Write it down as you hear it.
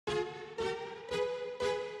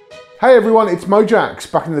Hey everyone, it's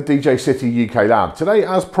Mojaxx back in the DJcity UK lab. Today,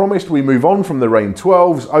 as promised, we move on from the Rane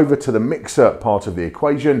 12s over to the mixer part of the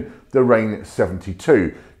equation, the Rane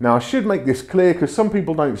 72. Now I should make this clear because some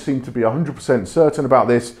people don't seem to be 100% certain about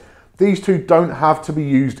this. These two don't have to be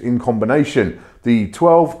used in combination. The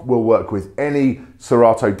 12 will work with any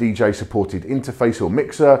Serato DJ supported interface or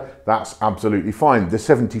mixer. That's absolutely fine. The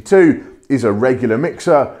 72 is a regular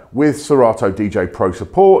mixer with Serato DJ Pro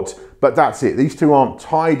support, but that's it. These two aren't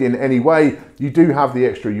tied in any way. You do have the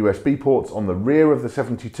extra USB ports on the rear of the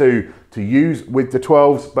 72 to use with the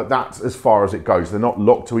 12s, but that's as far as it goes. They're not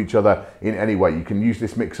locked to each other in any way. You can use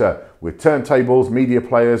this mixer with turntables, media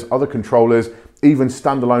players, other controllers, even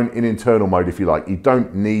standalone in internal mode if you like. You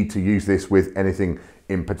don't need to use this with anything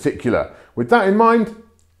in particular. With that in mind,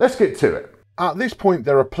 let's get to it. At this point,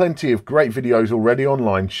 there are plenty of great videos already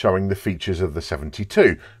online showing the features of the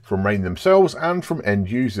 72, from Rane themselves and from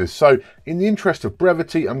end users. So in the interest of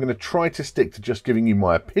brevity, I'm going to try to stick to just giving you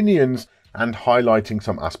my opinions and highlighting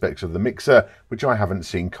some aspects of the mixer which I haven't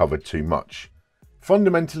seen covered too much.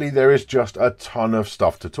 Fundamentally, there is just a ton of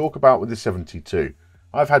stuff to talk about with the 72.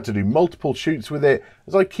 I've had to do multiple shoots with it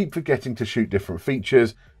as I keep forgetting to shoot different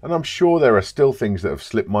features, and I'm sure there are still things that have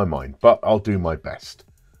slipped my mind, but I'll do my best.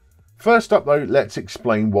 First up though, let's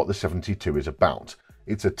explain what the 72 is about.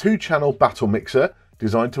 It's a 2-channel battle mixer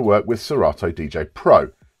designed to work with Serato DJ Pro.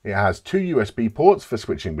 It has 2 USB ports for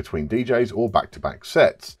switching between DJs or back-to-back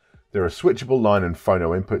sets. There are switchable line and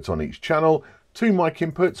phono inputs on each channel, 2 mic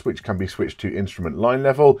inputs which can be switched to instrument line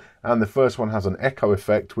level, and the first one has an echo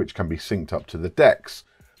effect which can be synced up to the decks.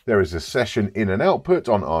 There is a session in and output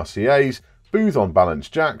on RCAs, booth on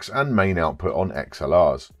balanced jacks, and main output on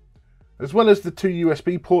XLRs. As well as the 2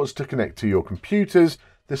 USB ports to connect to your computers,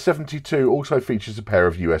 the 72 also features a pair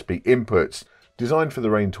of USB inputs, designed for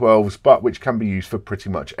the Rane 12s, but which can be used for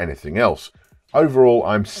pretty much anything else. Overall,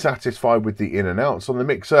 I'm satisfied with the in and outs on the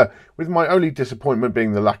mixer, with my only disappointment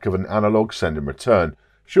being the lack of an analog send and return.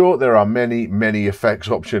 Sure, there are many effects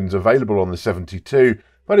options available on the 72,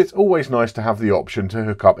 but it's always nice to have the option to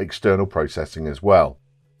hook up external processing as well.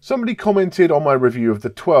 Somebody commented on my review of the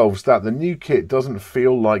 12s that the new kit doesn't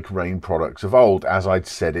feel like Rane products of old, as I'd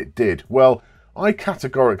said it did. Well, I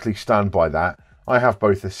categorically stand by that. I have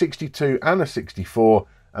both a 62 and a 64,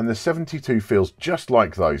 and the 72 feels just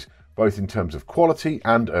like those, both in terms of quality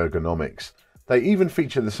and ergonomics. They even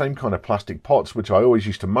feature the same kind of plastic pots which I always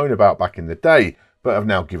used to moan about back in the day, but have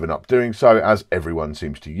now given up doing so as everyone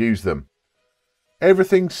seems to use them.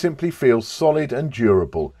 Everything simply feels solid and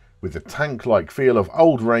durable, with the tank-like feel of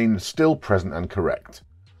old Rane still present and correct.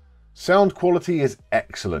 Sound quality is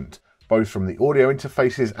excellent, both from the audio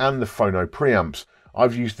interfaces and the phono preamps.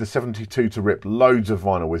 I've used the 72 to rip loads of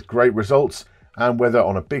vinyl with great results, and whether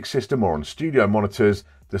on a big system or on studio monitors,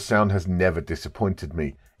 the sound has never disappointed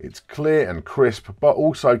me. It's clear and crisp, but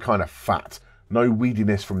also kind of fat. No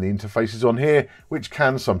weediness from the interfaces on here, which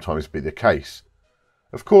can sometimes be the case.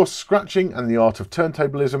 Of course, scratching and the art of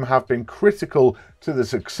turntablism have been critical to the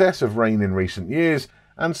success of Rane in recent years,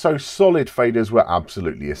 and so solid faders were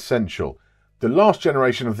absolutely essential. The last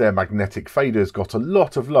generation of their magnetic faders got a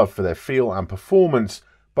lot of love for their feel and performance,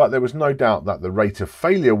 but there was no doubt that the rate of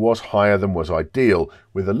failure was higher than was ideal,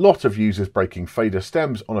 with a lot of users breaking fader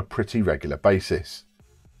stems on a pretty regular basis.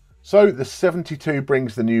 So the 72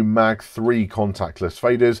 brings the new Mag 3 contactless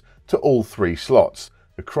faders to all 3 slots.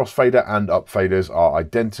 The crossfader and up faders are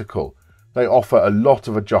identical. They offer a lot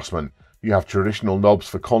of adjustment. You have traditional knobs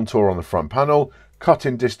for contour on the front panel,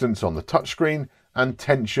 cut-in distance on the touchscreen, and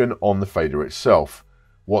tension on the fader itself.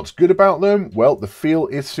 What's good about them? Well, the feel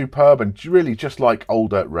is superb and really just like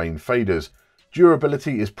older Rane faders.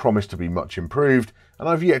 Durability is promised to be much improved, and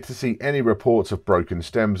I've yet to see any reports of broken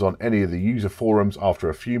stems on any of the user forums after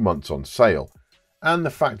a few months on sale. And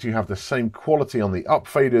the fact you have the same quality on the up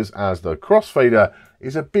faders as the crossfader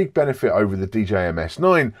is a big benefit over the DJI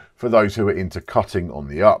S9 for those who are into cutting on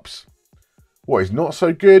the ups. What is not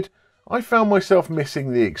so good? I found myself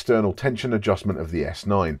missing the external tension adjustment of the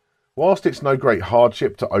S9. Whilst it's no great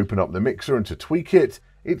hardship to open up the mixer and to tweak it,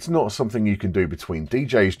 it's not something you can do between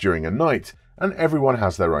DJs during a night, and everyone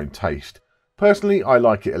has their own taste. Personally, I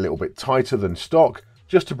like it a little bit tighter than stock,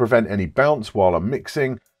 just to prevent any bounce while I'm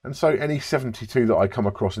mixing, and so any 72 that I come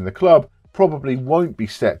across in the club probably won't be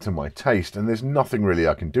set to my taste, and there's nothing really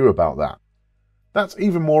I can do about that. That's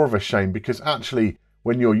even more of a shame because actually,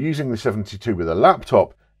 when you're using the 72 with a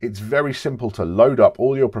laptop, it's very simple to load up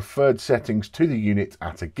all your preferred settings to the unit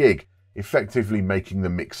at a gig, effectively making the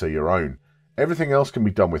mixer your own. Everything else can be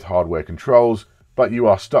done with hardware controls, but you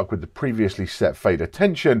are stuck with the previously set fader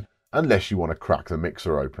tension unless you want to crack the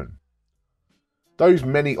mixer open. Those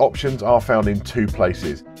many options are found in two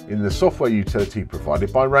places, in the software utility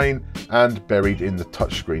provided by Rane and buried in the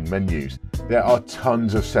touchscreen menus. There are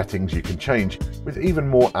tons of settings you can change, with even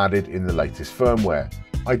more added in the latest firmware.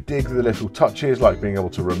 I dig the little touches like being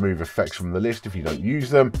able to remove effects from the list if you don't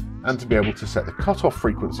use them, and to be able to set the cutoff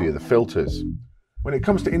frequency of the filters. When it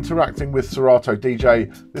comes to interacting with Serato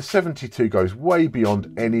DJ, the 72 goes way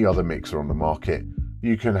beyond any other mixer on the market.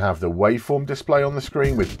 You can have the waveform display on the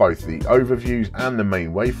screen with both the overviews and the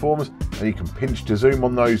main waveforms, and you can pinch to zoom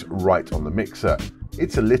on those right on the mixer.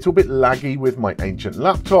 It's a little bit laggy with my ancient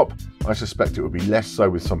laptop. I suspect it would be less so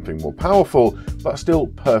with something more powerful, but still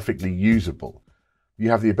perfectly usable. You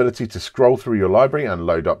have the ability to scroll through your library and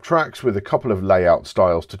load up tracks with a couple of layout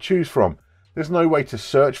styles to choose from. There's no way to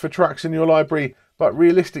search for tracks in your library, but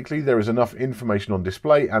realistically there is enough information on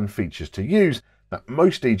display and features to use that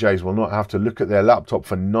most DJs will not have to look at their laptop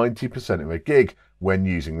for 90% of a gig when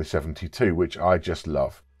using the 72, which I just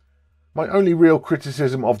love. My only real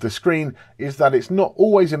criticism of the screen is that it's not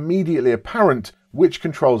always immediately apparent which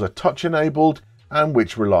controls are touch enabled and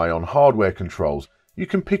which rely on hardware controls. You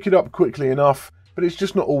can pick it up quickly enough, but it's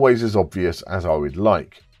just not always as obvious as I would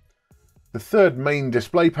like. The third main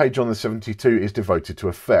display page on the 72 is devoted to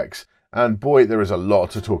effects, and boy, there is a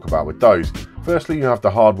lot to talk about with those. Firstly, you have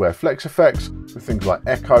the hardware flex effects with things like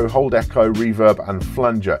echo, hold echo, reverb and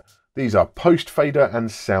flanger. These are post fader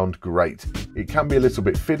and sound great. It can be a little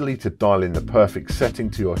bit fiddly to dial in the perfect setting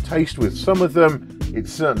to your taste with some of them.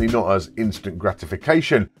 It's certainly not as instant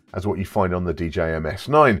gratification as what you find on the DJM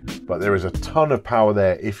S9, but there is a ton of power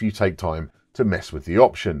there if you take time to mess with the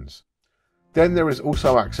options. Then there is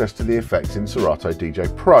also access to the effects in Serato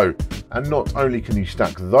DJ Pro, and not only can you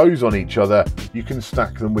stack those on each other, you can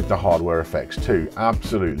stack them with the hardware effects too.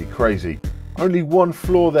 Absolutely crazy. Only one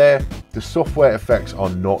flaw there, the software effects are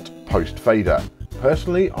not post fader.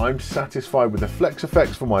 Personally, I'm satisfied with the flex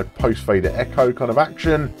effects for my post fader echo kind of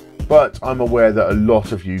action, but I'm aware that a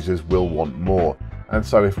lot of users will want more. And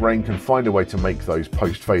so if Rane can find a way to make those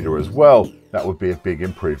post fader as well, that would be a big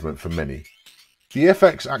improvement for many. The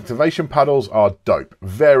FX activation paddles are dope,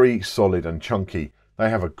 very solid and chunky. They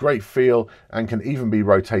have a great feel and can even be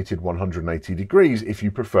rotated 180 degrees if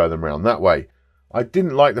you prefer them around that way. I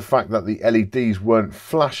didn't like the fact that the LEDs weren't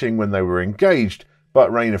flashing when they were engaged,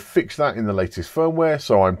 but Rane have fixed that in the latest firmware,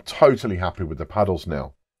 so I'm totally happy with the paddles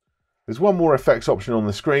now. There's one more effects option on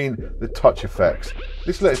the screen, the touch effects.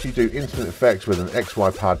 This lets you do instant effects with an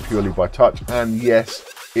XY pad purely by touch, and yes,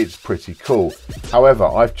 it's pretty cool. However,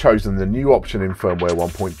 I've chosen the new option in firmware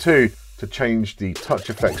 1.2 to change the touch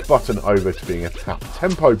effects button over to being a tap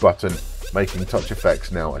tempo button, making touch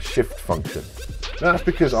effects now a shift function. That's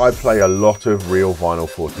because I play a lot of real vinyl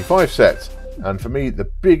 45 sets, and for me the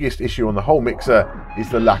biggest issue on the whole mixer is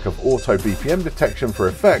the lack of auto BPM detection for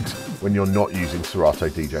effects when you're not using Serato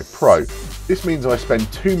DJ Pro. This means I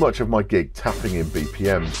spend too much of my gig tapping in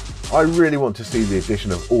BPMs. I really want to see the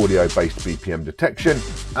addition of audio-based BPM detection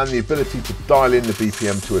and the ability to dial in the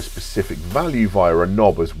BPM to a specific value via a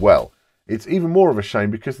knob as well. It's even more of a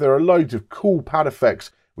shame because there are loads of cool pad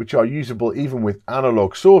effects which are usable even with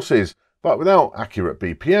analog sources, but without accurate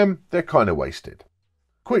BPM, they're kind of wasted.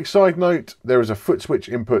 Quick side note, there is a foot switch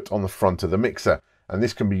input on the front of the mixer, and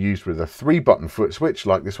this can be used with a 3-button foot switch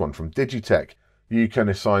like this one from Digitech. You can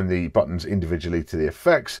assign the buttons individually to the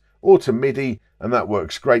effects or to MIDI, and that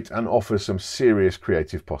works great and offers some serious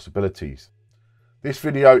creative possibilities. This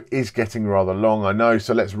video is getting rather long, I know,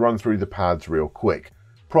 so let's run through the pads real quick.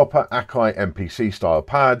 Proper Akai MPC style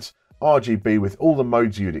pads, RGB with all the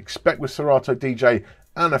modes you'd expect with Serato DJ,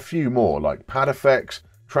 and a few more like pad effects,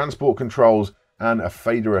 transport controls, and a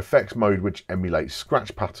fader effects mode which emulates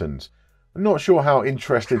scratch patterns. I'm not sure how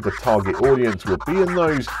interested the target audience will be in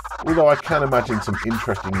those, although I can imagine some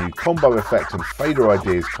interesting new combo effects and fader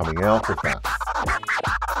ideas coming out of that.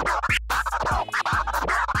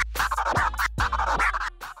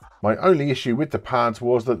 My only issue with the pads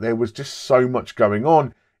was that there was just so much going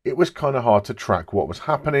on, it was kind of hard to track what was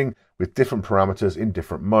happening with different parameters in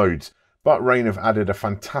different modes. But Rane have added a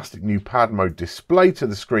fantastic new pad mode display to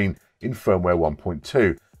the screen in firmware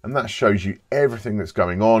 1.2, and that shows you everything that's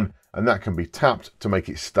going on, and that can be tapped to make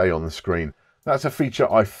it stay on the screen. That's a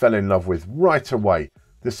feature I fell in love with right away.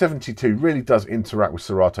 The 72 really does interact with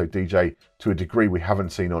Serato DJ to a degree we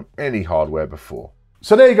haven't seen on any hardware before.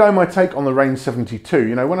 So there you go, my take on the Rane 72.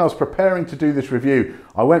 You know, when I was preparing to do this review,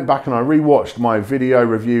 I went back and I rewatched my video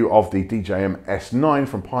review of the DJM S9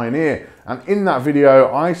 from Pioneer, and in that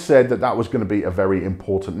video I said that that was going to be a very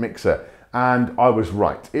important mixer, and I was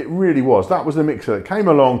right. It really was. That was the mixer that came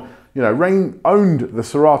along. You know, Rane owned the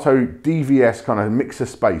Serato DVS kind of mixer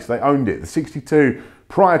space. They owned it. The 62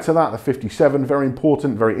 Prior to that, the 57, very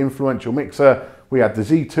important, very influential mixer. We had the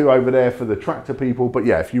Z2 over there for the tractor people. But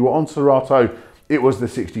yeah, if you were on Serato, it was the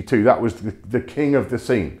 62. That was the king of the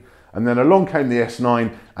scene. And then along came the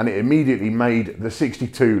S9, and it immediately made the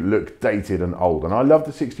 62 look dated and old. And I love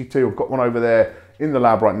the 62. I've got one over there in the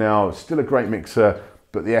lab right now. It's still a great mixer,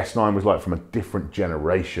 but the S9 was like from a different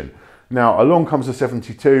generation. Now, along comes the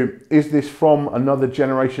 72. Is this from another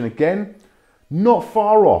generation again? Not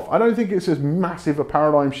far off. I don't think it's as massive a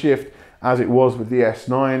paradigm shift as it was with the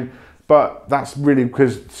S9, but that's really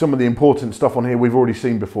because some of the important stuff on here we've already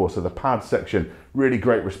seen before. So the pad section, really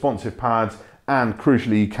great responsive pads, and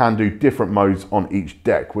crucially, you can do different modes on each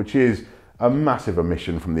deck, which is a massive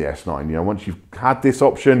omission from the S9. You know, once you've had this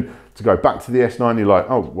option to go back to the S9, you're like,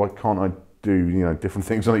 oh, why can't I do, you know, different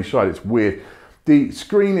things on each side? It's weird. The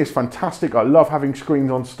screen is fantastic. I love having screens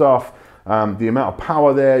on stuff. The amount of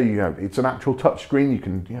power there, you know, it's an actual touch screen. You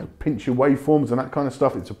can, you know, pinch your waveforms and that kind of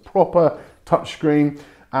stuff. It's a proper touch screen.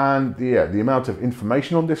 And yeah, the amount of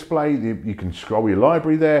information on display, you can scroll your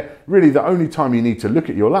library there. Really, the only time you need to look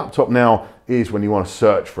at your laptop now is when you want to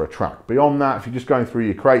search for a track. Beyond that, if you're just going through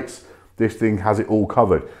your crates, this thing has it all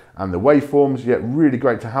covered. And the waveforms, yeah, really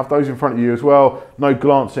great to have those in front of you as well. No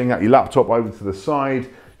glancing at your laptop over to the side.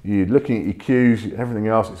 You're looking at your cues, everything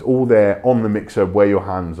else, it's all there on the mixer where your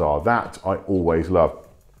hands are. That I always love.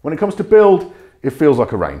 When it comes to build, it feels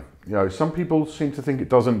like a Rane. You know, some people seem to think it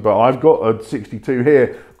doesn't, but I've got a 62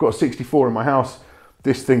 here, I've got a 64 in my house.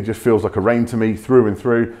 This thing just feels like a Rane to me through and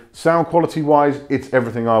through. Sound quality wise, it's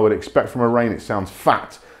everything I would expect from a Rane. It sounds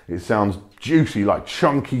fat, it sounds juicy, like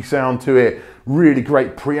chunky sound to it. Really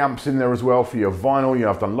great preamps in there as well for your vinyl. You know,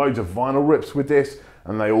 I've done loads of vinyl rips with this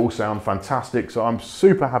and they all sound fantastic. So I'm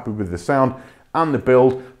super happy with the sound and the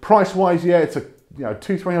build. Price wise, yeah, it's a, you know,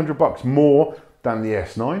 $200-300 more than the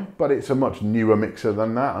S9, but it's a much newer mixer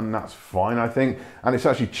than that, and that's fine, I think. And it's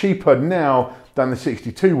actually cheaper now than the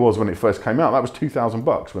 62 was when it first came out. That was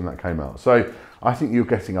 $2,000 when that came out. So I think you're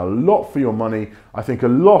getting a lot for your money. I think a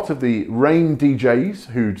lot of the Rane DJs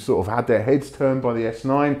who'd sort of had their heads turned by the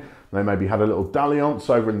S9, they maybe had a little dalliance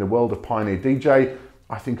over in the world of Pioneer DJ,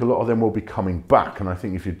 I think a lot of them will be coming back. And I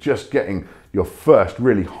think if you're just getting your first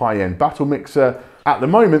really high-end battle mixer, at the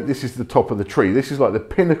moment, this is the top of the tree. This is like the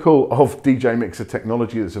pinnacle of DJ mixer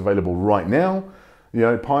technology that's available right now. You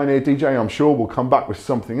know, Pioneer DJ, I'm sure, will come back with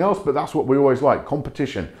something else, but that's what we always like.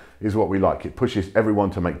 Competition is what we like. It pushes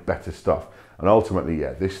everyone to make better stuff. And ultimately,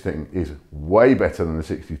 yeah, this thing is way better than the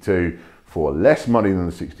 62 for less money than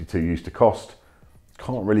the 62 used to cost.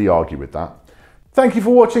 Can't really argue with that. Thank you for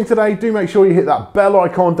watching today. Do make sure you hit that bell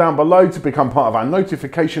icon down below to become part of our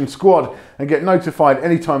notification squad and get notified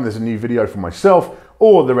anytime there's a new video from myself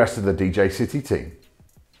or the rest of the DJ City team.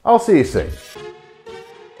 I'll see you soon.